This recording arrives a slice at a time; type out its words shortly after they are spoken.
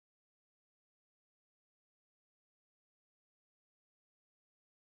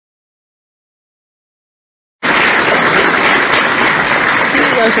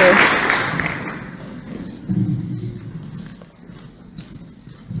So true.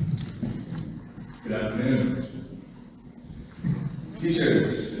 Good afternoon.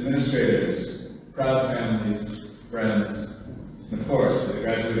 Teachers, administrators, proud families, friends, and of course, the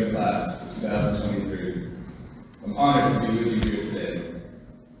graduating class of 2023. I'm honored to be with you here today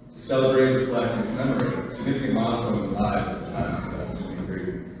to celebrate, reflect, and commemorate a significant milestone in the lives of the class of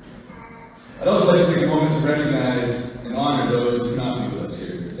 2023. I'd also like to take a moment to recognize and honor those who cannot be with us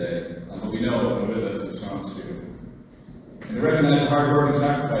here today, but we know are with us in strong spirit. And to recognize the hard work and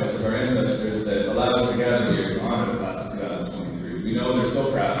sacrifice of our ancestors that allowed us to gather here to honor the class of 2023. We know they're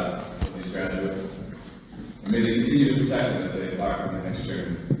so proud of these graduates, and may they continue to protect them as they embark on their next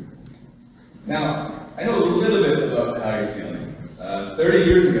journey. Now, I know a little bit about how you're feeling. 30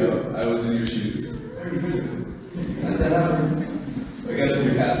 years ago, I was in your shoes. 30 years ago. How did that happen? I guess in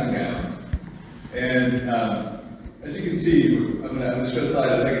your passing gowns. And as you can see, I'm going to show a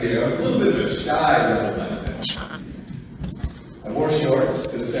slide a second here. I was a little bit of a shy little left. I wore shorts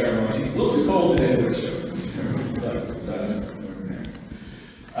to the ceremony. A little too cold today to wear shorts to the ceremony,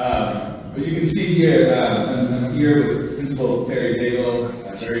 but you can see here, I'm here with Principal Terry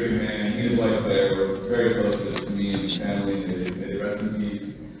Daigle, a very good man. He and his wife there were very close to me and his family. They rest in peace.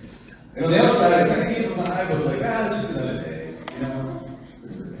 And on the outside, I kind of gave a vibe of like, it's just another day, you know, just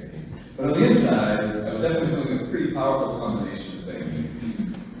another day. But on the inside, I was definitely feeling a pretty powerful combination of things.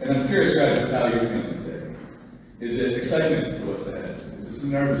 And I'm curious, guys, how you're feeling today. Is it excitement for what's ahead? Is it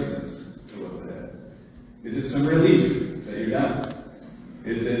some nervousness for what's ahead? Is it some relief that you're done?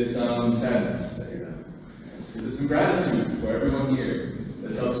 Is it some sadness that you're done? Is it some gratitude for everyone here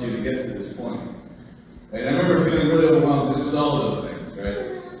that's helped you to get to this point? And I remember feeling really overwhelmed. It was all of those things,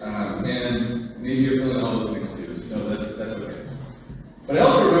 right? And maybe you're feeling all those things too, so that's okay. But I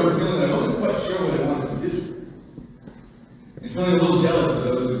also remember feeling that I wasn't quite sure what I wanted to do. And feeling a little jealous of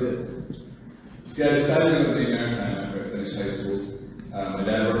those who did. See, I decided to go to the Maritime after I finished high school. My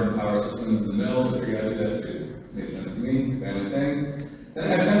dad worked in power systems in the mill, so I figured I'd do that too. Made sense to me, family thing. Then I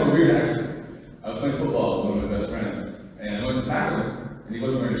had kind of a weird accident. I was playing football with one of my best friends, and I went to tackle him, and he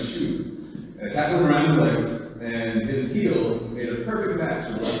wasn't wearing a shoe. And I tackled him around his legs, and his heel made a perfect match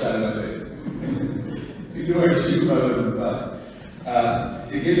with the left side of my face. If you could wear a shoe, I would have been fine.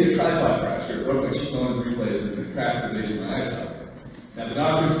 It gave me a tripod fracture, it broke my cheekbone in 3 places, and it cracked the base of my eye socket. Now the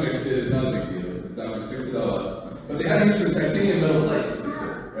doctors fixed it, it's not a big deal. The doctors fixed it all up. But they had these sort of titanium metal plates,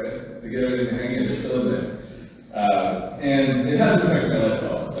 right? To get everything to hang in, just fill in there. And it hasn't affected my life at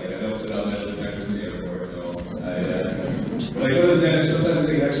all. Like, I don't sit on metal detectors in the airport, no. When I go to the dentist, sometimes I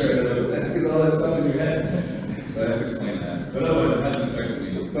take an x-ray, and I'm like, what the heck is all that stuff in your head? So I have to explain that. But otherwise, it hasn't affected me.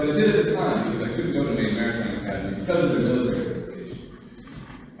 But it did at the time, because I couldn't go to Maine Maritime Academy because of their military affiliation.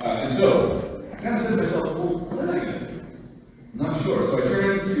 And so, I kind of said to myself, well, what am I going to do? I'm not sure. So I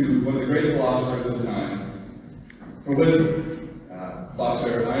turned to one of the great philosophers of the time for wisdom,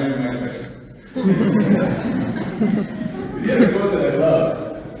 boxer Mike Tyson. He had a quote that I love.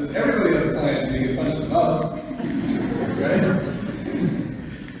 It says, everybody has a plan, so you can punch them up. Right?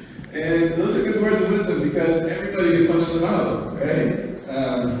 And those are good words of wisdom because everybody gets punched in the mouth, right?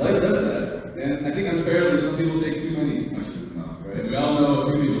 Life does that. And I think unfairly, some people take too many punches in the mouth, right? We all know a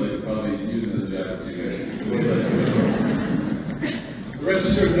few people that could probably use another jab or two, right? But rest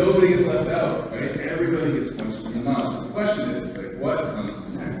assured, nobody gets left out, right? Everybody gets punched in the mouth. So the question is, like, what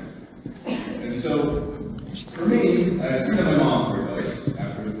comes next? And so, for me, I turned to my mom for advice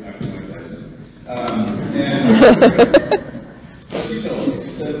after Mike Tyson. And what she told me, she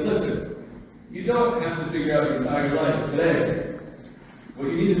said, listen, you don't have to figure out your entire life today. What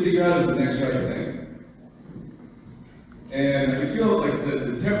you need to figure out is the next right thing. And I could feel like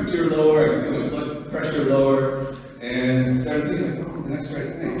the temperature lower, I could feel my blood pressure lower, and I started thinking, like, oh, the next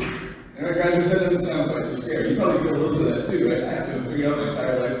right thing. And my graduate said, that doesn't sound quite so scary. You probably feel a little bit of that too, right? I have to figure out my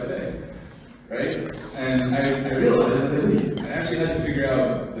entire life today. Right? And I realized that I actually had to figure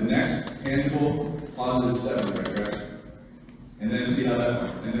out the next tangible, positive step in the right direction. And then see how that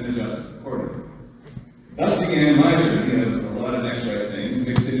went, and then adjust accordingly. Thus began my journey of a lot of next right things,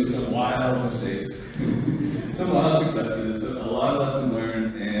 mixed in with some wild mistakes, some wild successes, a lot of lessons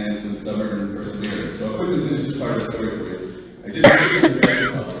learned, and some stubborn perseverance. So I'll quickly finish this part of the story for you. I did my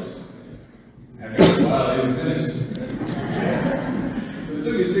graduate college. After a while, I didn't finish. But it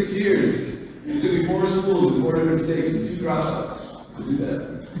took me 6 years. It took me 4 schools with 4 different states and 2 dropouts to do that.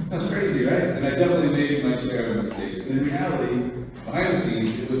 It sounds crazy, right? And I definitely made my share of mistakes. But in reality, behind the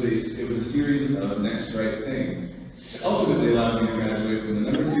scenes, it was a series of next right things that ultimately allowed me to graduate from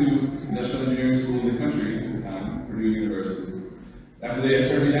the #2 industrial engineering school in the country at the time, Purdue University. After they had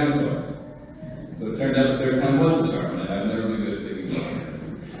turned me down twice. So it turned out the third time was the charm, and I've never been good at taking no for an answer.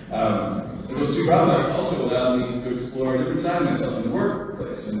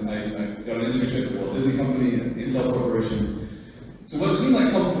 place. And I got an internship at the Walt Disney Company and Intel Corporation. So what seemed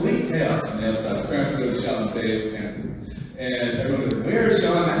like complete chaos on the outside, my parents would go to shop and say, and everyone would, where is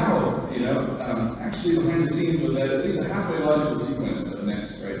Sean now? You know, actually behind the scenes was at least a halfway logical sequence of the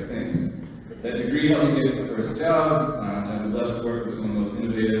next right things. That degree helped me get my first job. I was blessed to work with some of the most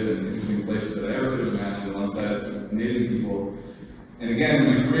innovative and interesting places that I ever could have imagined alongside some amazing people. And again,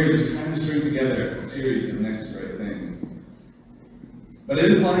 my career just kind of string together a series of next right things. But I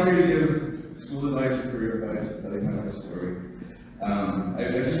didn't apply here to give school advice or career advice, I'll tell you my life story.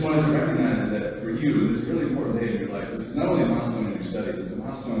 I just wanted to recognize that for you, this is a really important day in your life. This is not only a milestone in your studies, it's a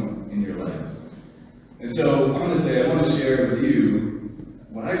milestone in your life. And so on this day, I want to share with you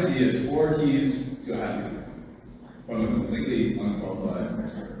what I see as 4 keys to a happy life from a completely unqualified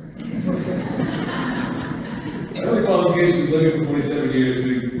expert. My early qualifications, living for 47 years,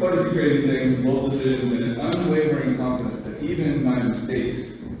 doing quite a few crazy things, some bold decisions, and an unwavering confidence that even my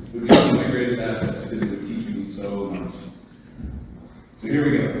mistakes would become my greatest assets because it would teach me so much. So here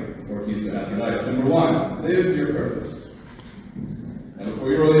we go, 4 keys to a happy life. Number 1, live your purpose. Now before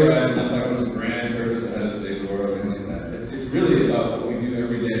you roll your eyes, I'm not talking about some grand purpose that has a state or anything like that. It's really about what we do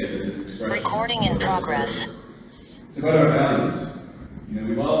every day that is expression. Recording in progress. It's about our values. You know,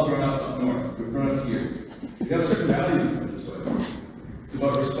 we've all grown up north, we've grown up here. We have certain values in this way. It's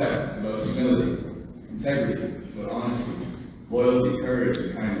about respect, it's about humility, integrity, it's about honesty, loyalty, courage,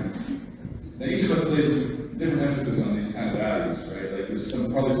 and kindness. Now each of us places different emphasis on these kind of values, right? Like there's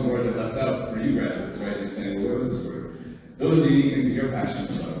probably some words that left out for you graduates, right? You're saying, well, what is this word? Those are the unique things that you're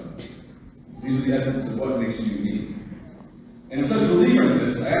passionate about. These are the essence of what makes you unique. And I'm such a believer in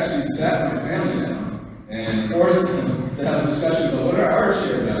this, I actually sat my family down and forced them to have a discussion about what are our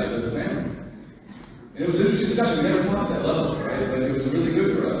shared values as a family. And it was an interesting discussion, we never talked at that level, right? But it was really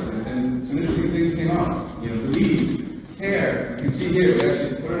good for us, and some interesting things came out. You know, believe, care, you can see here, we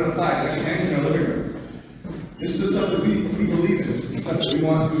actually put it on a plaque, it actually hangs in our living room. This is the stuff that we believe in, this is the stuff that we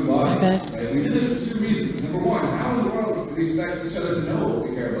want to embody, right? And we did this for 2 reasons. Number 1, how in the world do we expect each other to know what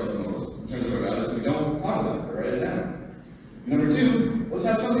we care about the most in terms of our values if we don't talk about it or write it down? Number 2, let's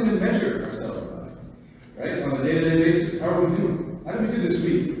have something to measure ourselves by, right? On a day-to-day basis, how are we doing? How did we do this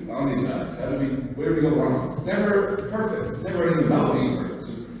week on these values? Where did we go wrong? It's never perfect. It's never anything about being perfect. It's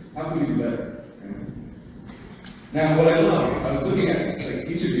just, how can we do better? Right? Now, what I love, I was looking at like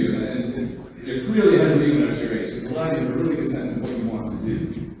each of you, and you're clearly ahead of me when I was your age. There's a lot of you have a really good sense of what you want to do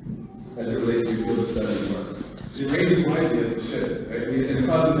as it relates to your field of study and work. It ranges widely as it should, right? In the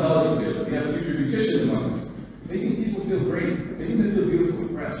cosmetology field, we have future beauticians among us, making people feel great, making them feel beautiful and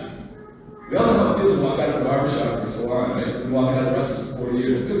fresh. We all know how it feels to walk out of a barbershop or a salon, right? And walk out of the restaurant for 40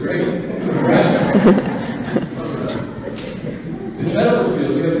 years, I feel great. In the medical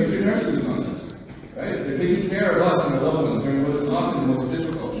field, we have future nurses among us, right? They're taking care of us and our loved ones during what is often the most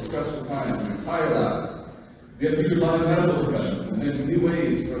difficult and stressful times in our entire lives. We have future biomedical professionals, and there's new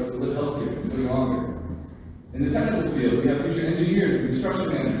ways for us to live healthier and live longer. In the technical field, we have future engineers and construction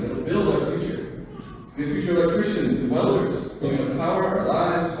managers that will build our future. We have future electricians and welders who will power our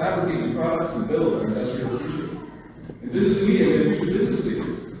lives, fabricate new products, and build our industrial future. In business and media, we have future business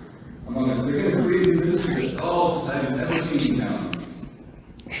leaders among us. They're going to create new business leaders, solve society's ever-changing challenges.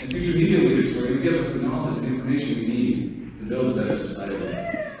 And future media leaders who are going to give us the knowledge and information we need to build a better society.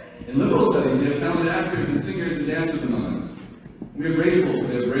 In liberal studies, we have talented actors and singers and dancers among us. We are grateful for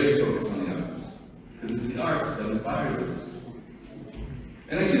their brave focus on the arts, because it's the arts that inspires us.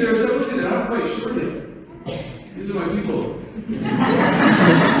 And I see there are several of you that aren't quite sure yet. These are my people.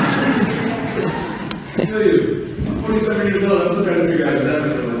 I tell you, I'm 47 years old, I'm still trying to figure out exactly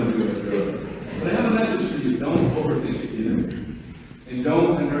what I'm going to do. But I have a message for you, don't overthink it either. And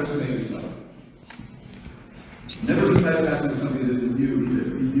don't underestimate yourself. Never be typecast into something that isn't you either,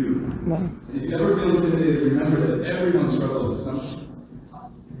 be you. And if you ever feel intimidated, remember that everyone struggles with something.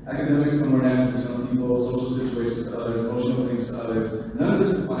 Academics come more natural to some people, social situations to others, emotional things to others. None of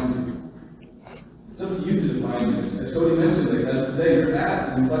this defines you. It's up to you to define you. As Cody mentioned, like, as of today, you're at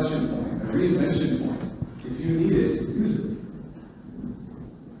an inflection point, a reinvention point. If you need it, use it.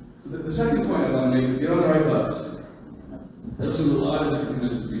 So the second point I want to make is get on the right bus. I listened to a lot of different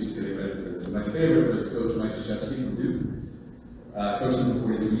convincing speeches getting ready for this. And my favorite was Coach Mike Krzyzewski from Duke. Coached him for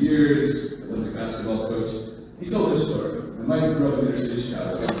 42 years, Olympic basketball coach. He told this story. And Mike grew up in inner city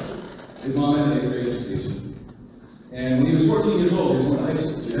Chicago. His mom had a great education. And when he was 14 years old, he was going to high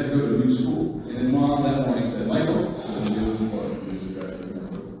school, so he had to go to a new school. And his mom that morning said, Michael,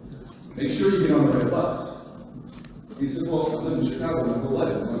 make sure you get on the right bus. He said, well, I lived in Chicago my whole life.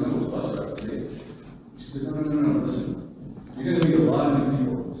 I don't know what bus route to take. She said, no, listen. You're going to meet a lot of new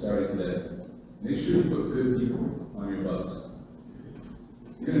people starting today. Make sure you put good people on your bus.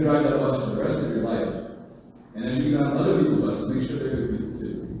 You're going to drive that bus for the rest of your life. And as you get on other people's buses, make sure they're good people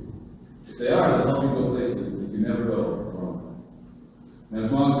too. If they are, they'll help you go places that you can never go alone. Now,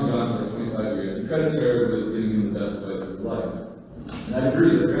 as Mom's been gone for 25 years, he credits her with giving him the best advice of his life. And I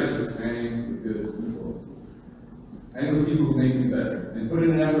agree that graduates hang with good people. Hang with people who make you better. And put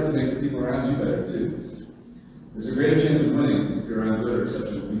in an effort to make the people around you better too. There's a greater chance of winning if you're around good or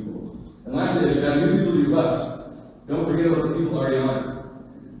exceptional people. And lastly, as you add new people to your bus, don't forget about the people already on it.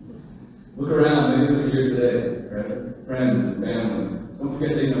 Look around, many of them are here today, right? Friends and family. Don't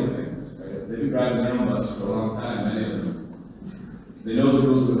forget they know things, right? They've been driving their own bus for a long time, many of them. They know the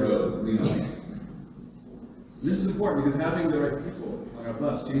rules of the road, we know. This is important because having the right people on our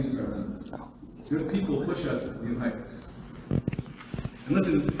bus changes our limits. Good people push us to new heights. And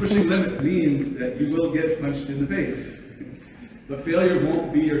listen, pushing limits means that you will get punched in the face. But failure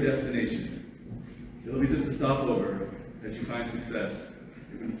won't be your destination. It'll be just a stopover as you find success.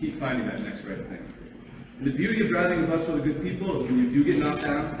 You're going to keep finding that next right thing. And the beauty of driving a bus full of good people is when you do get knocked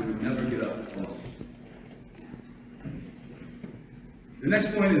down, you will never get up alone. The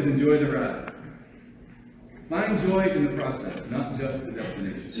next point is enjoy the ride. Find joy in the process, not just the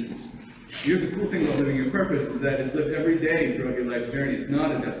destination. Here's the cool thing about living your purpose is that it's lived every day throughout your life's journey. It's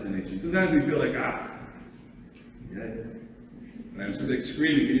not a destination. Sometimes we feel like, yeah. And I'm just like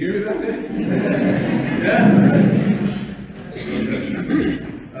screaming. Can you hear me back there? Yeah?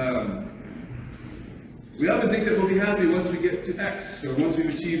 We often think that we'll be happy once we get to X or once we've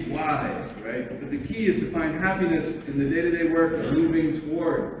achieved Y, right? But the key is to find happiness in the day-to-day work of moving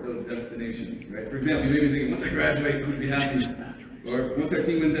toward those destinations, right? For example, you may be thinking, once I graduate, I'm going to be happy. Or once our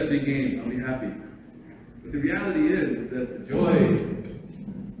team wins that big game, I'll be happy. But the reality is that the joy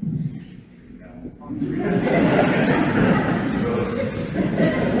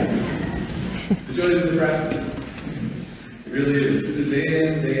the joy is in the practice. It really is. It's the day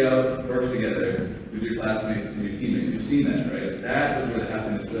in, day out work together with your classmates and your teammates. You've seen that, right? That is where the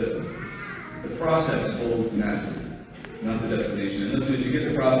happiness lives. The process holds the magic, not the destination. And listen, if you get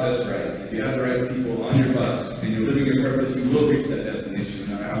the process right, if you have the right people on your bus, and you're living your purpose, you will reach that destination,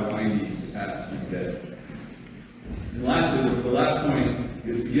 no matter how windy the path you get. And lastly, the last point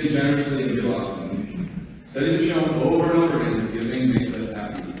is to give generously and give often. Studies have shown over and over again that giving makes us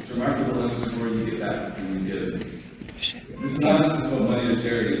happy. It's remarkable how much more you get back when you give. This is not just about money or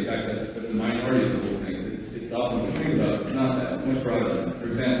charity. In fact, that's the minority of the whole thing. It's often what we think about. It's not that. It's much broader than that. For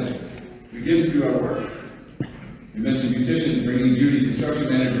example, we give through our work. We mentioned beauticians bringing beauty, construction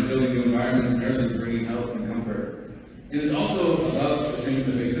managers building new environments, nurses bringing health and comfort. And it's also about the things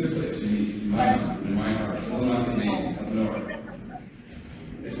that make this place unique in my mind, in my heart, all not the name up north.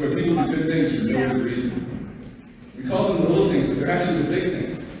 It's where people do good things for no good reason. We call them the little things, but they're actually the big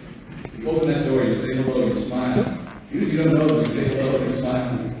things. You open that door, you say hello, you smile. Even if you don't know them, you say hello, you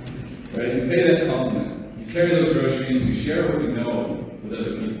smile. Right? You pay that compliment. You carry those groceries, you share what you know with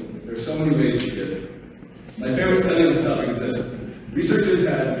other people. There are so many ways to give. My favorite study on this topic is this. Researchers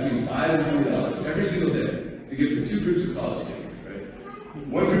had between $5 and $20 every single day to give to two groups of college kids. Right?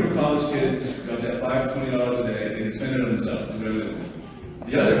 One group of college kids got that $5 to $20 a day, and they could spend it on themselves, whatever they want.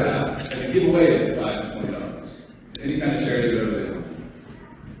 The other half had to give away $5 to $20 to any kind of charity, whatever they want.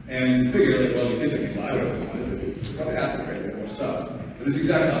 And you figure, like, well, the kids that can buy whatever they want, they're probably happy, right? They have more stuff. But it's the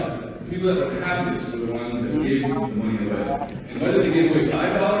exact opposite. The people that were happiest were the ones that gave the money away. And whether they gave away $5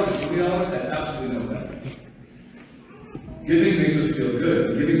 or $20 had absolutely no effect. Giving makes us feel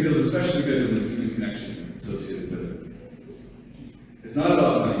good. Giving feels especially good when there's a human connection associated with it. It's not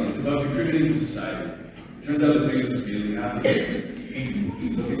about money, it's about contributing to society. It turns out this makes us really happy.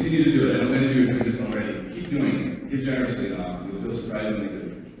 So continue to do it. I know many of you are doing this already. Keep doing it. Give generously enough. You'll feel surprisingly good.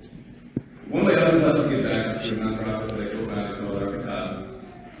 One way I've been blessed to give back is through a nonprofit that I co-founded called Archetype.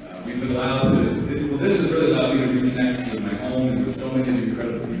 We've been allowed to, this has really allowed me to reconnect with my home and with so many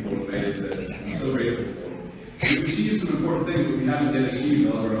incredible people in ways that I'm so grateful for. We've achieved some important things, but we haven't yet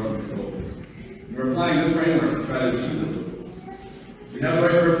achieved all of our ultimate goals. We're applying this framework to try to achieve those goals. We have the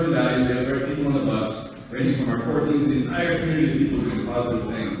right purpose and values, we have the right people on the bus, ranging from our core team to the entire community of people doing positive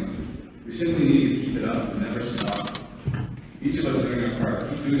things. We simply need to keep it up and never stop. Each of us is doing our part.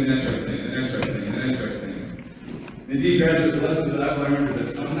 Keep doing the next right thing, the next right thing, the next right thing. Indeed, graduates, the lesson that I've learned is that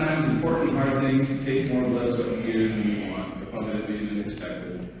sometimes important and hard things take more blood, sweat, and tears than we want, or probably than we even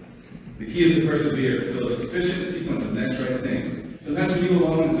expected. The key is to persevere until a sufficient sequence of next right things, sometimes from you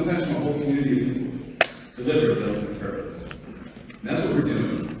alone, and sometimes from a whole community of people, deliver the ultimate purpose. And that's what we're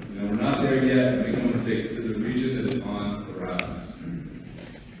doing. We're not there yet, make no mistake, this is a region that is on the rise.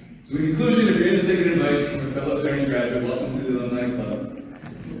 So in conclusion, if you're into taking advice from a fellow Stearns graduate, welcome to the Alumni Club,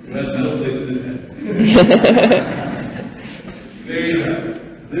 who has metal plates in his head. There you have it.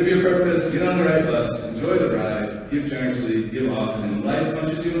 give generously, give often, and life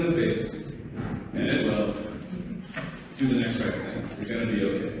punches you in the face, and it will, do the next right thing. You're going to be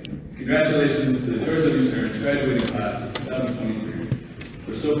okay. Congratulations to the George W. Stearns graduating class of 2023.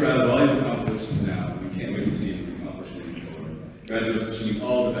 We're so proud of all you've accomplished now. We can't wait to see you accomplish moving forward. Graduates, wishing you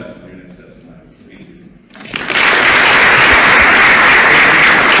all the best.